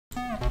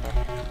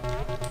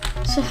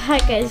So hi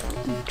guys,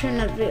 to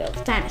another video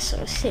of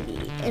Dinosaur City,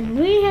 and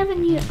we have a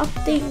new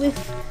update with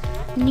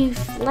new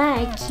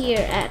flag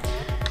here at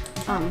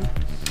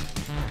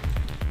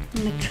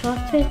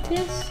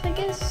Metropolis, I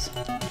guess.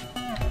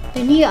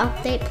 The new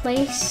update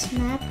place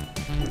map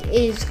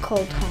is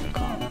called Hong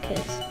Kong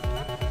because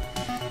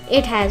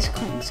it has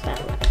Kong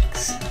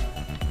legs.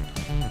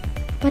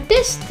 But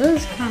this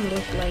does kind of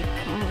look like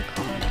Hong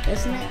Kong,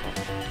 doesn't it?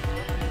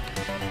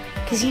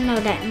 Because you know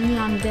that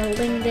neon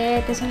building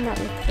there, doesn't that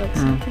look like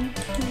something?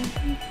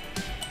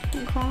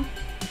 Hong Kong.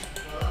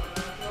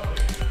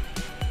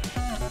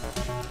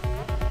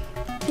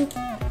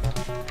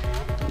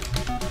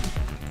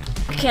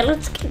 Okay,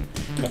 let's get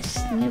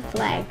this new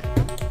flag.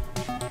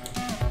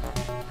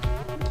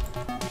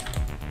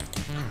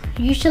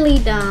 Usually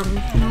the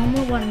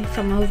normal one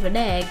from over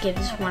there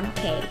gives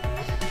 1k.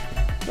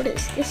 What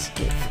does this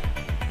give?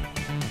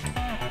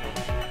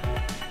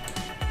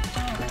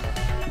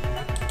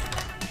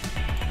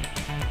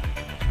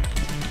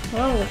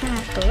 Well, we're gonna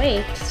have to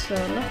wait, so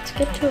let's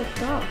get to a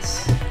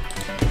cross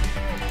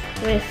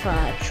with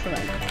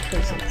truck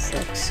because it's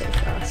like so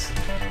fast.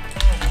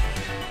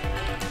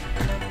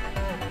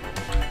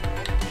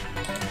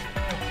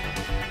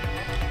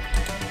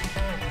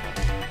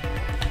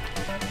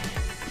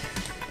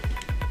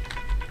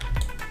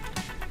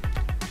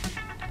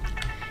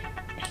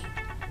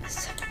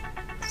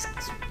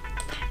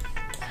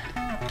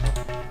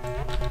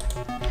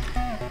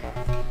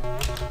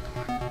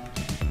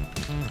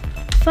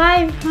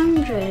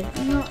 $500,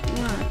 not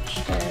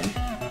much though.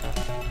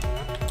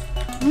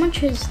 How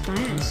much is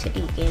Dino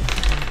City give?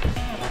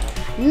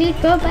 I need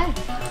to go back.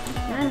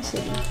 Dino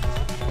City.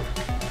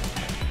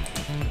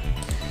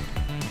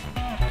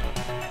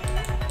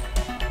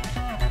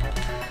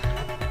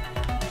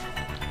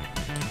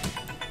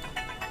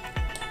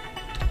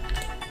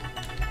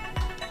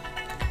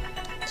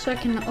 So I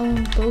can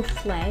own both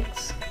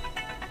flags.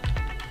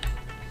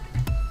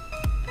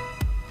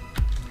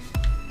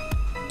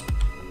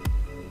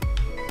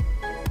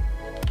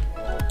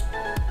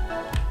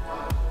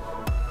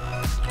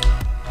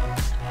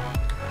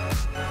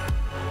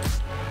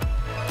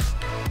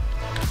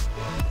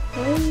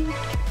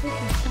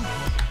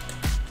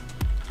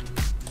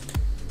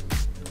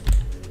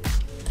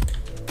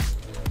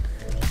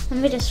 Let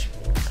me just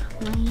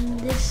claim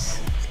this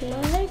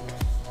flag.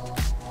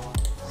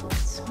 So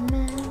it's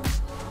mad.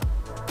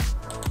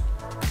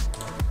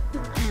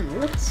 And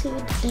let's see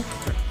the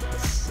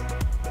difference.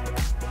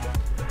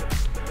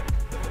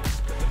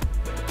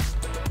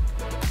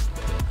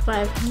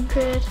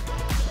 500.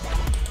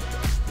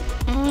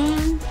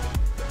 And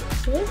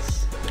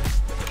this.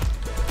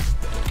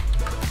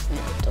 I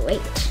have to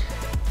wait.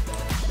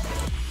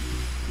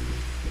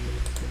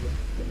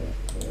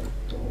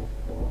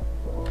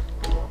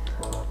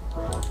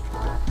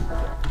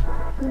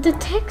 The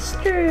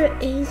texture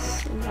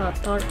is a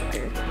lot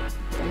darker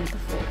than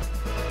before.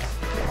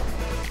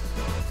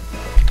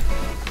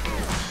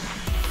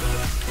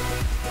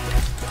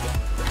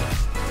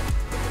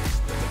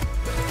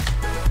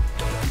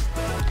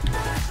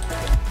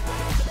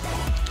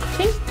 I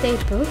think they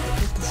both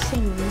did the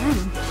same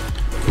amount.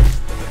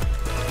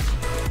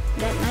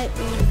 That might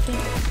be the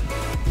thing.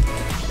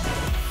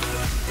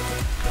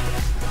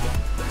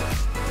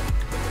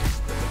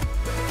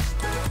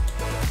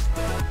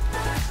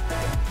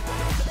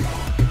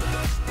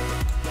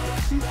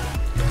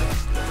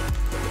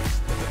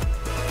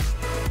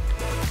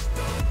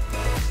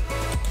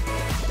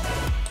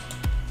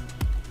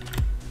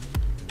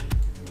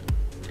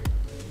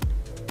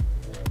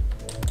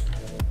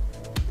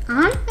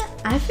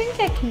 I think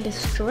I can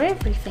destroy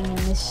everything in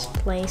this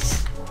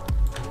place.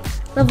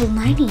 Level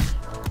 90.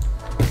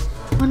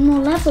 One more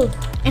level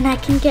and I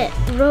can get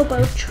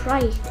Robo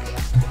Trike.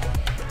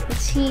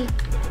 Let's see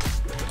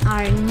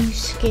our new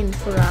skin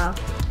for our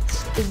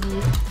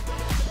Stiggy.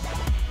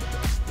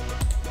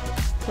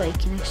 So you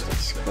can actually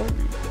scroll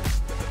now.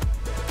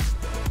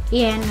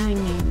 Yeah, no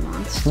new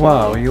monster.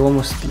 Wow, you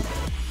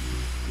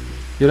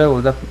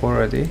leveled up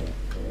already.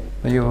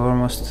 You're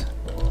almost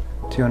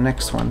to your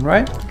next one,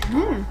 right?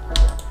 Yeah.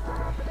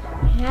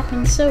 It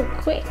happened so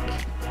quick.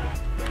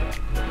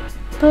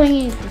 But I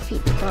need to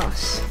defeat the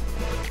boss.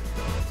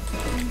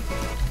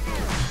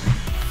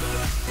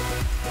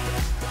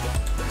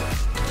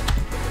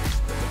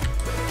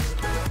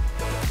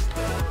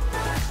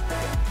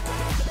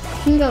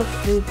 You can go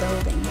through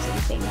buildings, I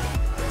think.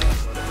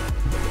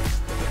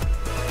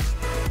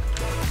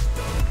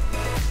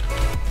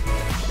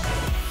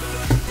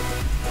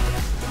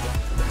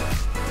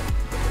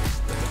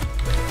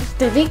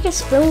 The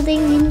biggest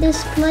building in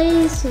this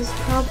place is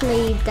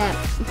probably that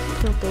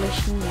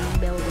purplish neon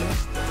building.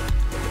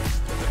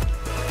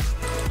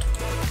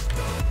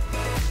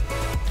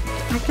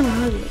 I can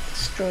really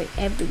destroy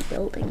every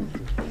building.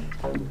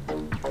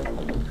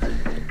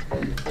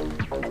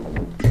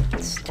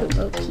 It's too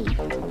OP.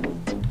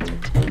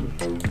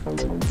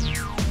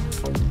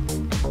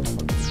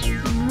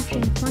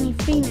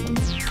 123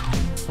 minutes.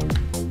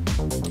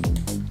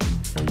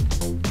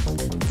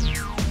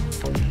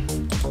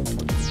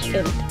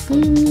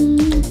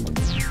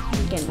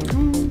 getting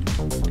home.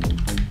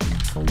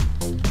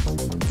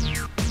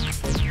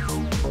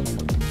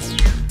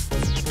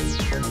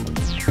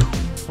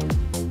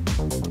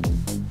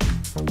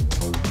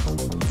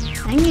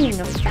 I'm getting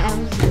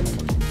 1,000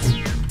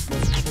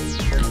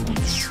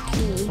 XP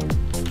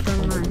for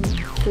my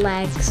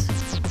flags.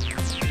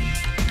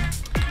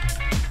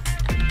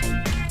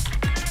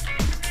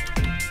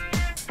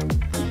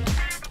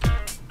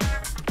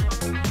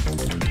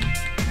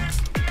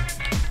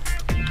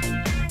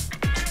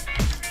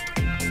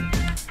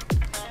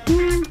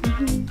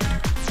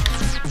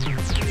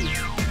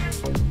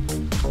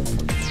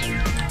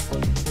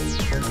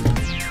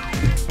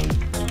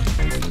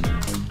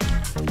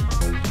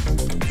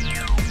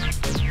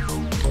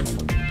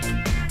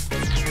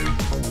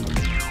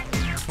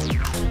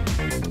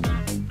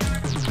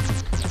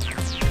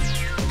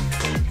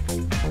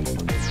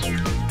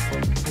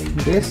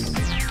 This?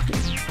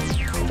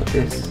 Or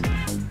this?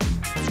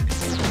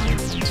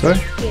 Sorry?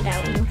 Yeah, that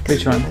one.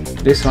 Which one?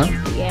 This one?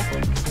 Yeah.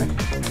 Okay.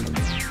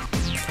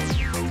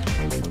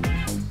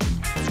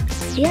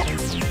 Yeah,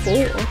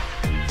 4.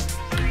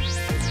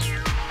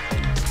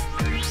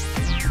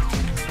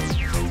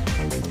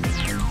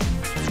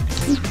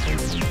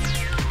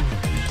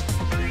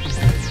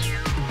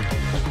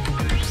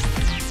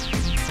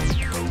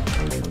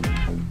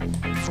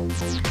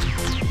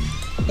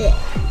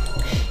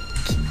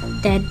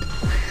 Dead.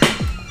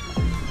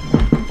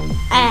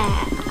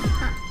 Ah.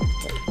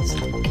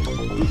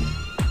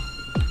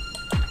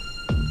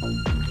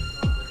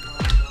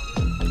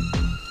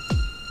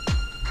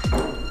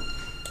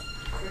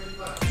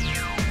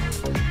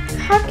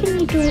 How can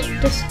you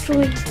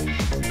destroy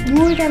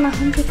more than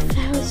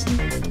 100,000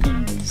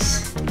 things?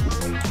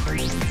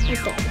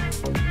 Okay.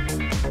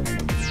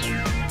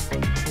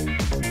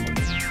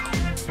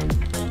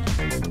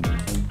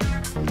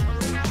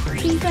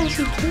 You guys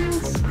should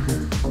kills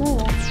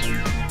more.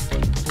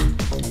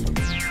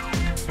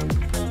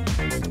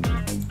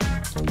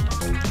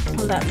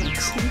 Well, that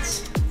makes sense.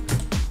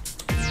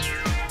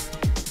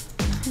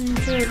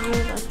 100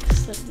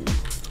 Robux,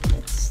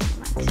 that's the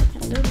max I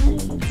can do.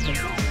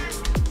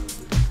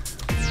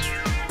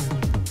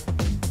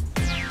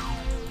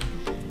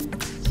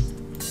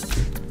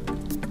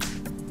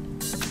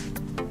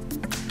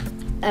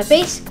 I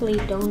basically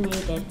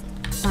donated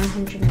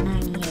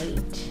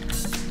 198.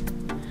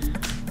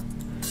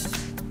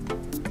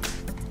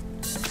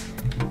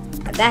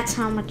 That's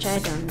how much I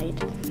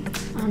donated.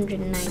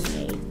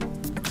 198.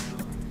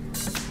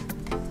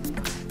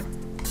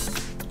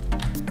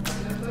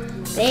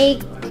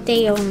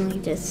 They only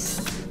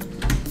just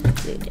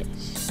do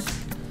this.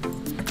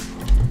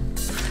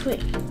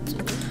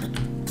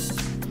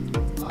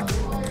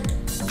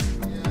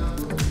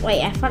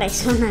 Wait, I thought I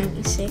saw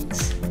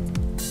 96.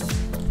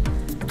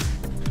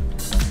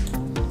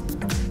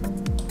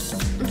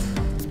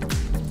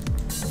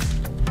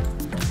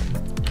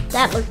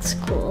 That looks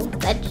cool.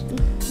 That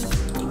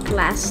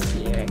glass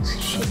T-Rex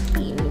should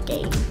be in the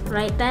game,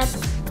 right, Dad?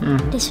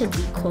 Mm. This would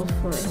be cool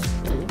for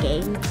in the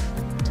game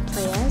to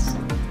play as.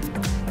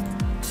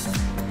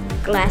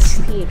 Glass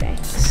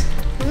T-Rex.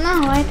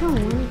 No, I don't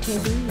want to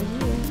be here.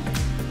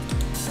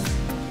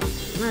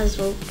 Might as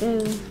well go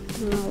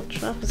to my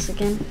old office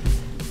again.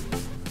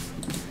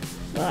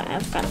 Well,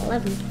 I've got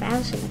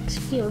 11,000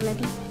 XP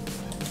already.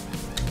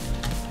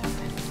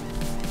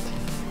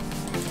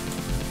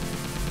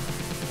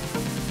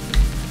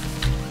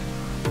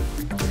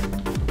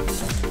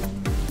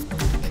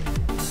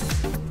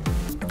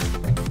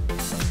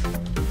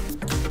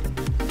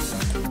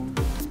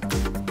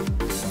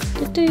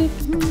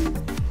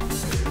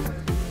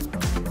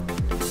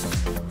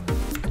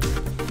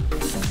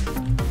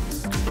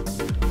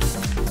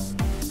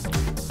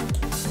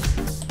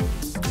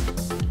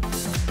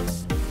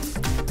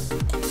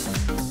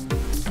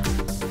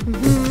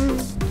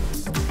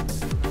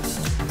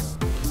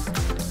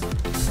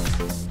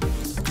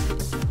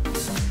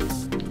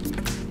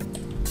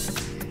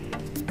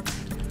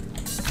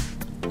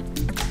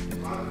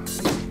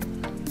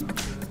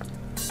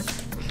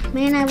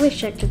 Man, I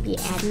wish I could be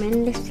admin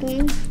in this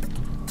game.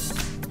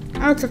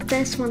 I was the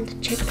first one to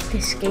check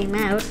this game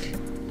out.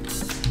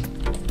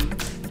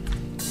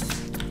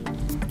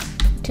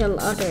 Till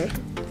other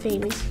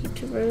famous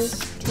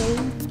YouTubers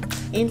came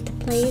in to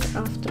play it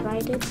after I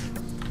did.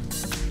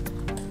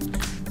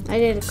 I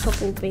did a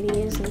couple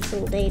videos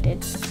until they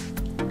did.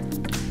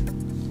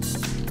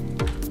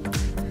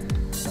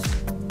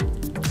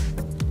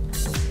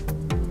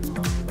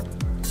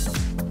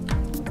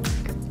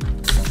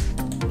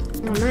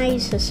 When I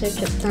used to search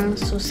up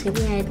Dinosaur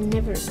City, I had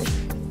never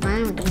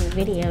found any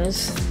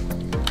videos.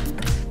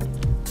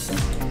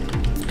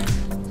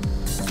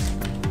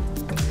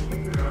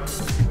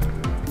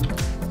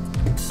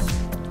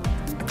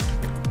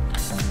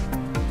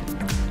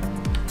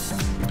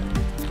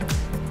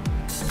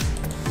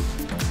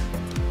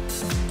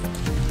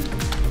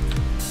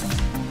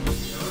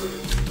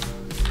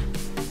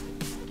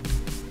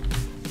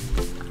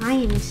 I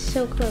am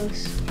so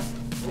close.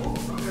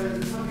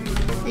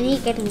 I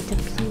need getting to P.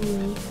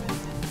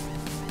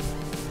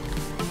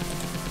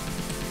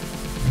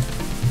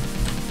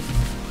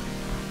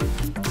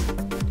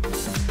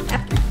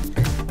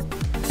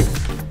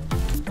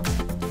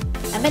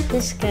 I bet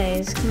this guy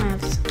is gonna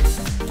have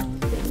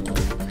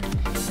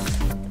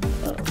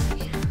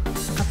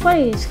I thought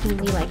he was gonna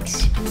be like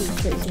speed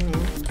because, you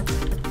know,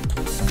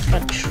 a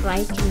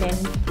trike and then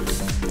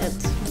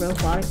that's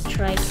robotic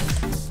trike.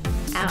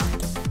 Ow.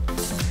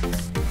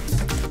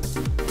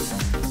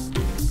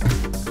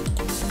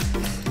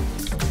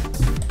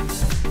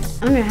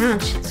 I wonder how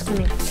much it's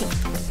gonna take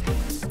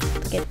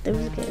to get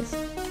those guys.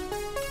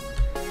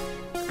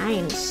 I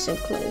am so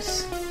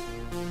close.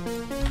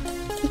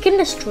 You can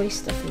destroy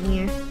stuff in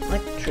here,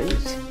 like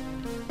trees.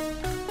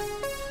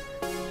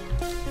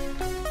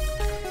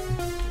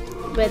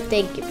 But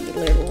they give you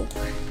little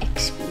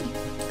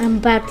XP. I'm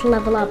about to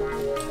level up.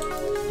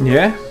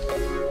 Yeah?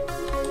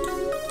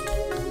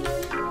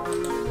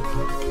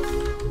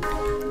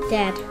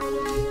 Dad,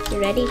 you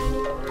ready?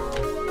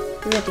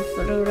 Ready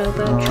for the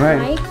Robo All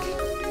Trike? right.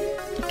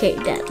 Okay,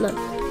 Dad, look.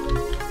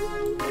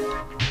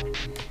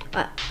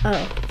 Oh.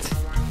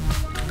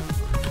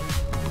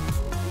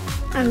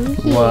 Oh,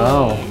 yeah.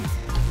 Wow.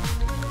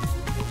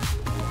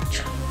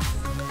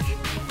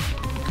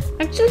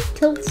 Actually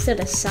tilts to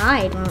the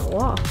side when it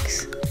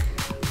walks.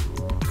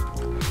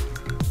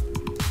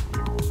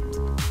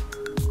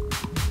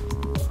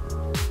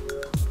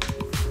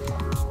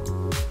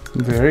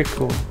 Very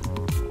cool.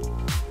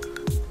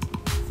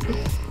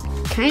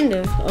 Kind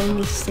of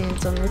only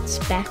stands on its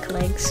back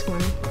legs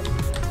when...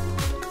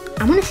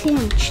 I want to see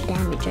how much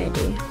damage I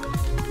do.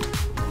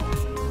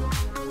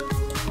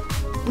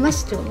 I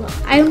must do a lot.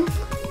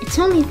 It's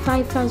only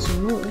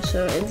 5,000 more,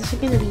 so is it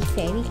going to be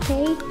fairy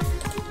pay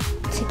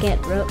to get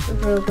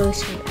Robo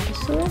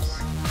Triceratops?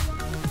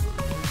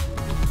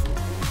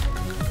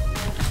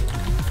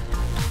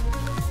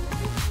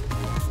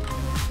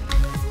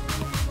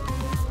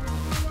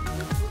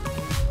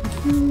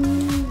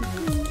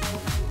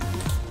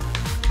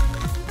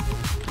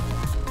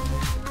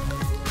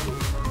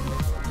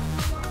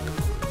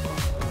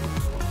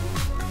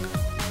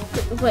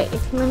 Wait,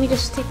 let me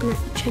just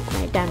check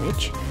my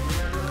damage.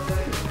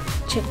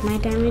 Check my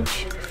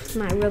damage with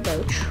my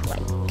Robo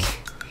Trike.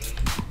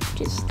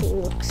 Just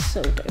looks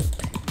so dope.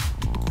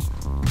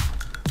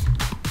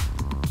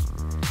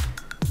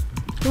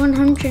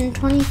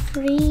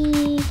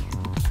 123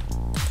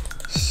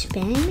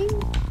 spamming?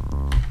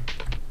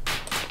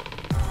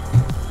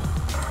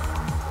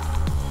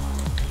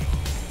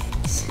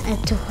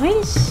 Do I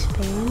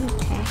spam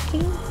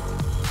attacking?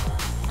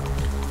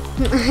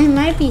 I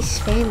might be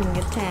spamming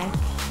attack.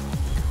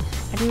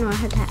 I don't know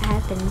how that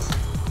happens.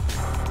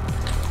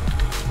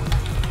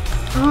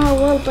 Oh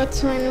well,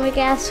 that's when we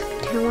guys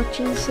for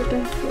watching. So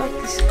don't forget to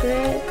like,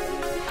 subscribe,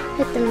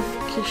 hit the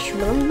notification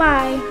button.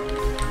 Bye.